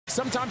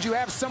Sometimes you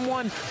have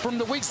someone from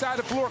the weak side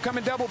of the floor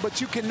coming double,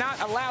 but you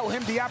cannot allow him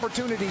the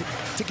opportunity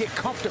to get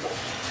comfortable.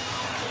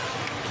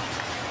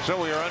 So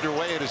we are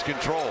underway. It is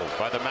controlled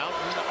by the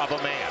mountain of a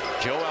man,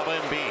 Joel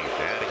Embiid,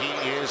 and he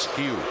is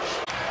huge.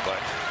 But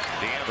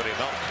DeAnthony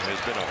Melton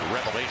has been a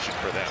revelation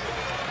for them.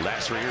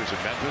 Last 3 years in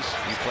Memphis,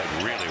 he's played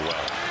really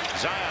well.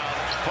 Zion,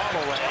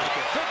 follow away,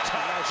 good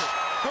touch,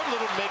 good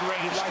little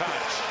mid-range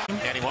touch.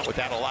 And he went with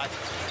that a lot.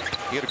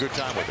 He had a good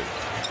time with it.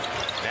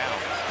 Now,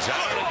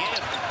 Zion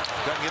again,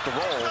 doesn't get the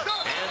roll,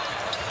 and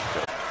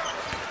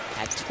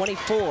at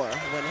 24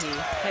 when he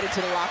headed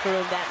to the locker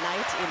room that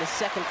night in the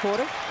second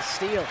quarter. A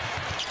steal.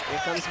 Here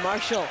comes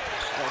Marshall.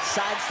 A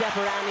sidestep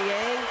around the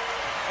Yang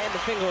and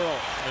the finger roll.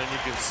 And you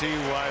can see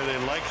why they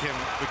like him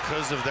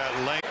because of that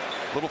length.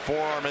 Little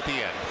forearm at the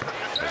end.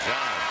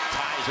 Zion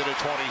ties it at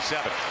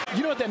 27.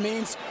 You know what that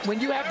means? When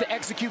you have to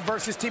execute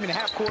versus team in the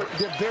half court,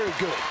 they're very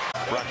good.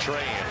 Rattray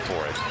in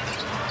for it.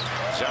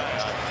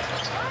 Zion.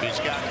 He's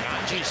got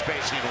Najee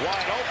spacing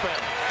wide open.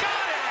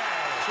 Got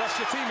it! Trust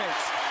your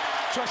teammates.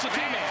 Trust your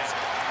teammates.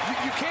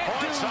 You can't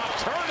Points do off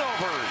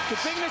turnovers. the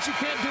thing that you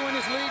can't do in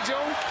this league, Joe.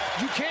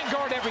 You can't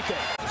guard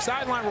everything.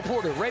 Sideline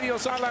reporter, radio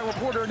sideline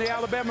reporter in the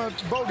Alabama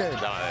bowl game.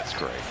 No, that's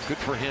great. Good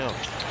for him.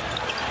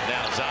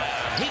 Now Zion,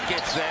 he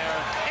gets there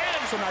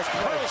and That's a nice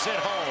play. hurls it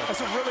home.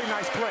 That's a really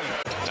nice play.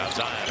 Now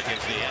Zion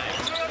against the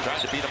Yanks.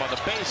 Trying to beat him on the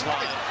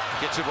baseline.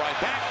 Gets it right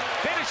back.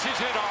 Finishes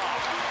it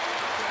off.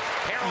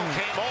 Carroll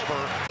came over.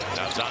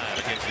 Now Zion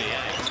against the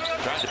Yanks.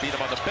 Trying to beat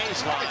him on the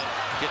baseline.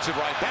 Gets it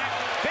right back.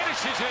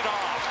 Finishes it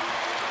off.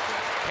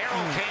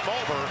 Carroll came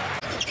over.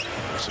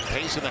 There's some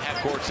pace in the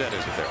half-court set,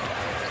 isn't there?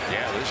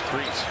 Yeah, there's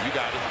crease. You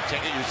got it.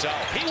 Take it yourself.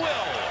 He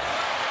will.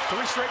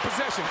 3 straight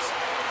possessions.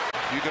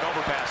 You can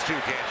overpass too,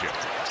 can't you?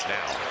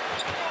 Now,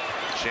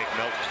 Shake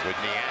Milton with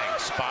Niang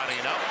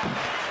spotting up.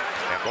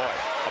 And boy,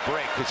 a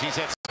break because he's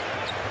at.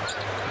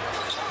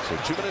 So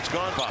 2 minutes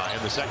gone by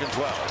in the second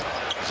 12.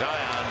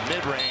 Zion,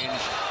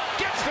 mid-range,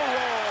 gets the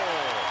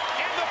roll.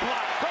 In the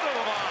block, go to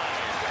the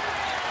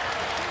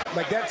line.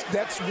 Like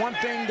that's one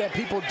thing that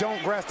people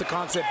don't grasp the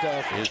concept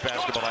of. His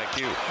basketball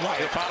IQ. Right.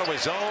 He'll follow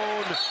his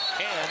zone,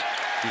 and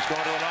he's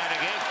going to the line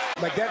again.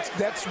 Like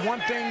that's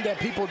one thing that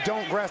people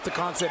don't grasp the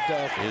concept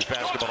of. His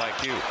basketball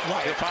IQ.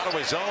 Right. He'll follow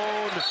his zone,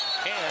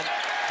 and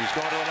he's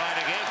going to the line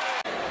again.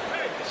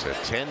 So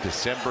 10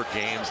 December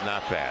games,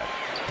 not bad.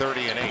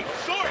 30 and 8,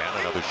 and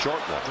another short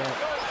one.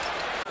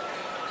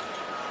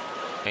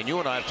 And you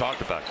and I have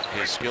talked about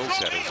his skill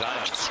set. As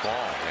Zion's strong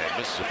and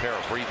misses a pair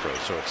of free throws,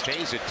 so it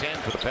stays at 10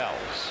 for the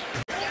Pels.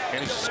 And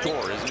he's a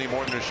scorer, isn't he,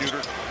 more than a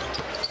shooter?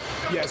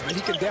 Yes, but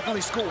he can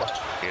definitely score.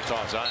 It's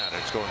on Zion, and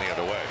it's going the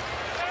other way.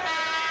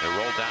 They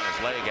rolled down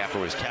his leg after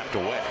it was tapped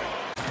away.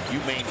 You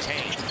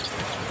maintain.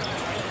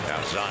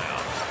 Now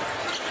Zion.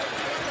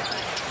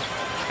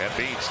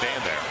 Embiid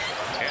stand there,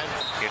 and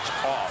it's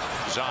off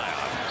Zion.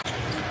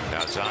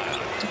 Now Zion.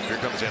 Here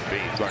comes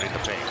Embiid guarding the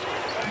paint.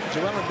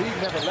 Joel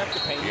Embiid never left the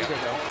paint either,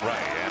 though.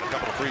 Right, and a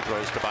couple of free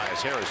throws,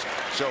 Tobias Harris.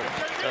 So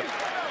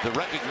the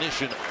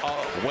recognition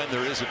of when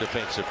there is a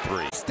defensive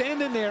three.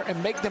 Stand in there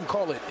and make them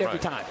call it every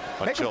time.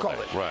 Make them call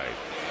it. Right.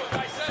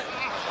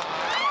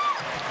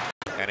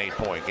 An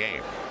 8-point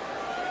game.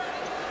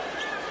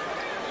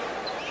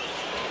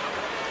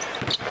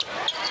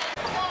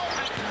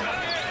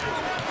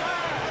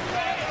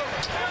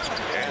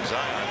 And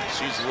Zion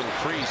sees a little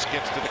crease,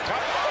 gets to the cup.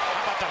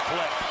 How about the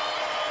flip?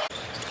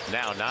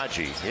 Now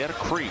Najee, he had a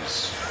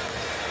crease.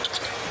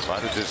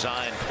 Try to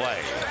design play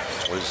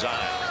with Zion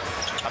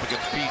up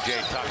against P.J.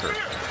 Tucker.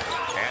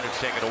 And it's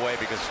taken away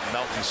because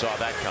Melton saw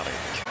that coming.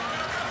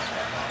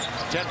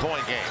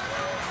 10-point game.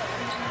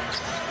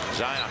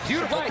 Zion,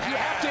 beautiful. Right, you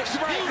have to.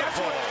 Right, that's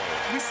what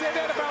we say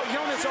that about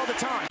Jonas all the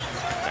time.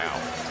 Now,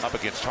 up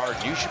against Harden,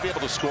 you should be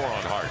able to score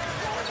on Harden.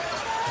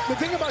 The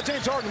thing about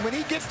James Harden, when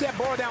he gets that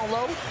ball down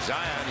low.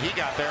 Zion, he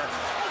got there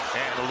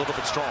and a little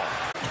bit strong.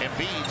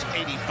 Embiid's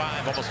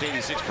 85, almost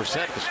 86%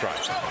 of the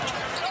strike.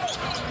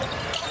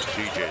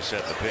 CJ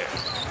set the pick.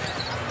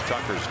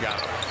 Tucker's got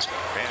him.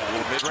 And a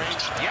little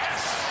mid-range.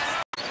 Yes!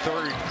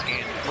 Third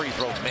in free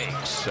throw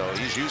makes, so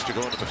he's used to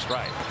going to the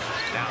strike.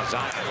 Now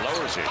Zion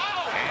lowers it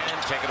and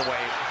taken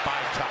away by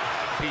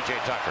P.J.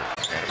 Tucker.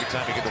 And every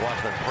time you get to watch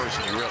him in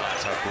person, you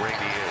realize how great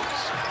he is.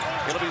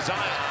 It'll be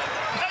Zion.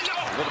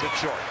 A little bit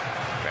short.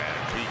 And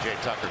P.J.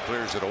 Tucker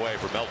clears it away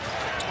for Melton.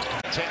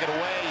 Take it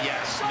away,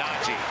 yes,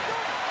 Najee.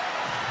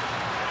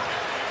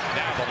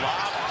 Now the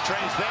lob,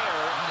 Trey's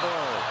there.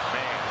 Oh,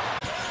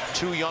 man.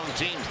 Two young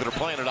teams that are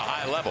playing at a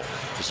high level.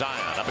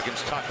 Zion up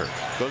against Tucker.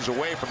 Goes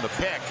away from the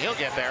pick. He'll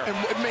get there. And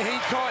he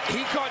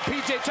caught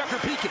P.J. Tucker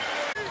peeking.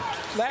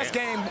 Last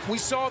game, we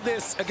saw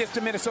this against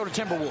the Minnesota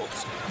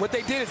Timberwolves. What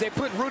they did is they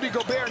put Rudy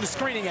Gobert in the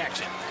screening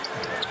action.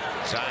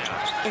 Zion.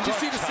 And you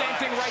see the same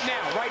thing right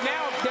now. Right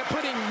now, they're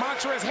putting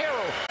Montrezl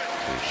Harrell.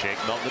 Shake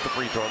Melton at the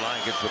free throw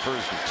line, gets the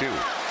first of two.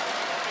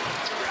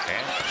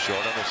 And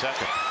short on the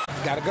second.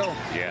 Gotta go.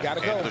 Yeah,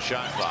 Gotta go. End the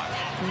shot clock.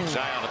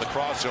 Zion at the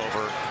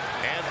crossover.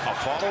 And a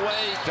fall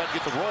away. Doesn't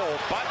get the roll,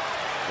 but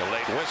the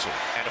late whistle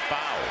and a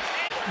foul.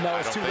 No,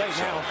 it's too late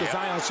now because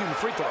Zion's shooting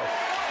free throw.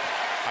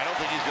 I don't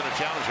think he's going to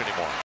challenge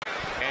anymore.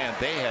 And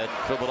they head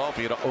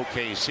Philadelphia to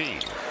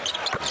OKC.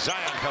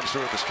 Zion comes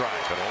through at the stripe,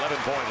 an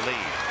 11-point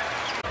lead.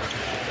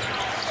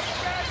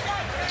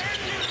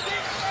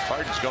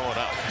 Harden's going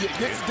up. Yeah,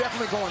 this is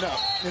definitely going up.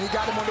 And he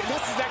got him on the,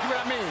 that's exactly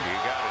what I mean. You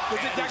got it.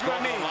 That's exactly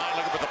what I mean.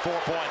 Looking for the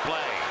 4-point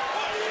play.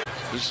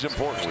 This is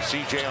important with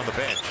CJ on the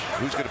bench.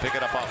 Who's going to pick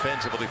it up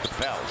offensively for the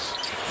Pels?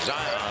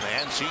 Zion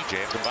and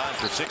CJ have combined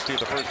for 60 of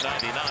the first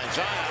 99.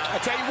 Zion.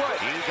 I tell you what.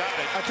 You got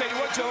it. I tell you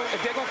what, Joe.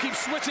 If they're going to keep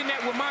switching that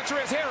with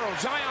Montrezl Harrell,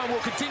 Zion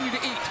will continue to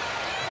eat.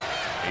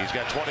 He's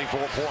got 24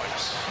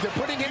 points. They're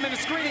putting him in a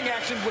screening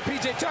action with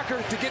P.J.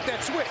 Tucker to get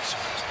that switch.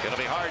 Going to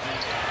be Harden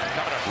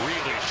coming up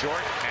really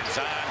short, and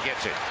Zion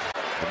gets it.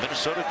 The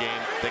Minnesota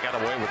game, they got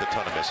away with a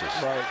ton of misses.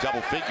 Right.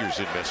 Double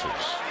figures in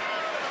misses.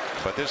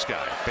 But this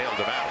guy bailed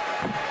him out.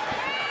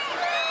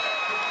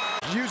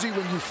 Usually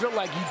when you feel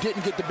like you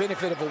didn't get the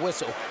benefit of a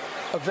whistle,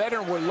 a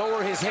veteran will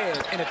lower his head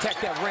and attack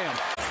that rim.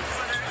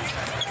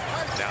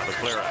 Now the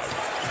clear out.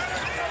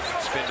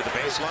 Spin to the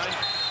baseline.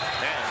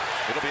 And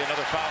it'll be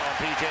another foul on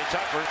P.J.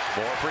 Tucker.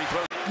 More free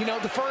throws. You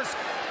know, the first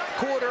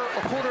quarter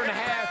or quarter and a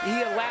half,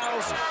 he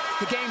allows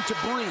the game to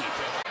breathe.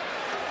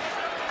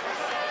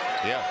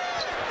 Yeah.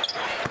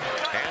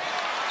 And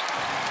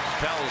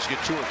Pels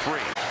get 2 or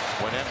 3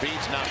 when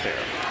Embiid's not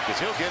there.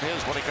 Because he'll get his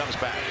when he comes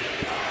back.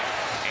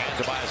 And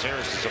Tobias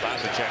Harris is about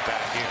to check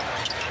back in.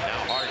 Now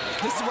Harden.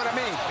 This is what I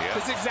mean. Yeah.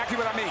 This is exactly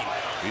what I mean.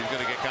 He's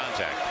going to get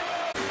contact.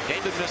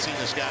 They've been missing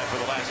this guy for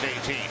the last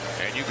 18,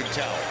 and you can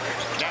tell.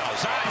 Now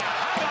Zion,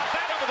 how about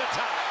that over the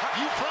top?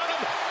 You front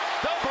him,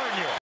 they'll burn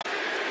you.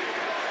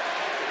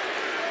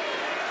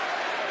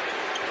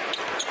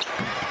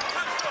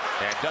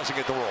 And doesn't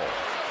get the roll.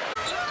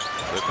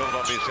 The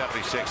Philadelphia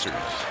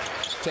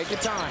 76ers. Take your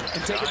time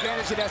and take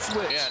advantage of that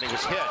switch. Yeah, and he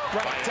was hit.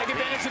 Right, take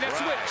advantage of that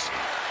switch.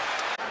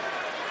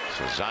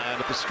 So Zion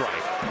at the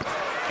stripe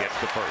gets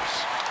the first.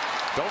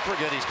 Don't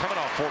forget he's coming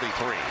off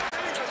 43.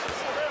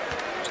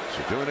 So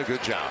doing a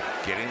good job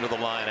getting to the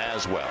line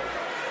as well.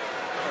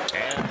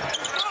 And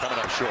coming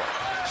up short.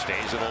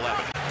 Stays at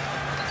 11.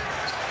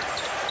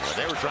 Well,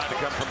 they were trying to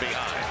come from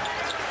behind.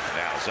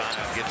 Now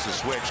Zion gets the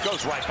switch.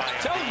 Goes right by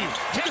him. Tell you,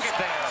 take it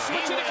there.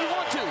 Switch it if you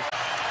want to.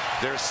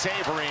 They're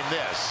savoring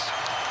this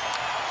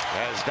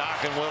as Doc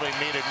and Willie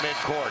meet at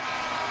midcourt.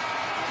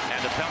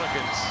 And the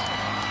Pelicans,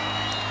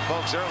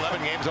 folks, they're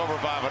 11 games over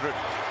 500.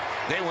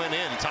 They went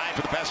in tied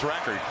for the best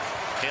record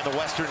in the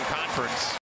Western Conference.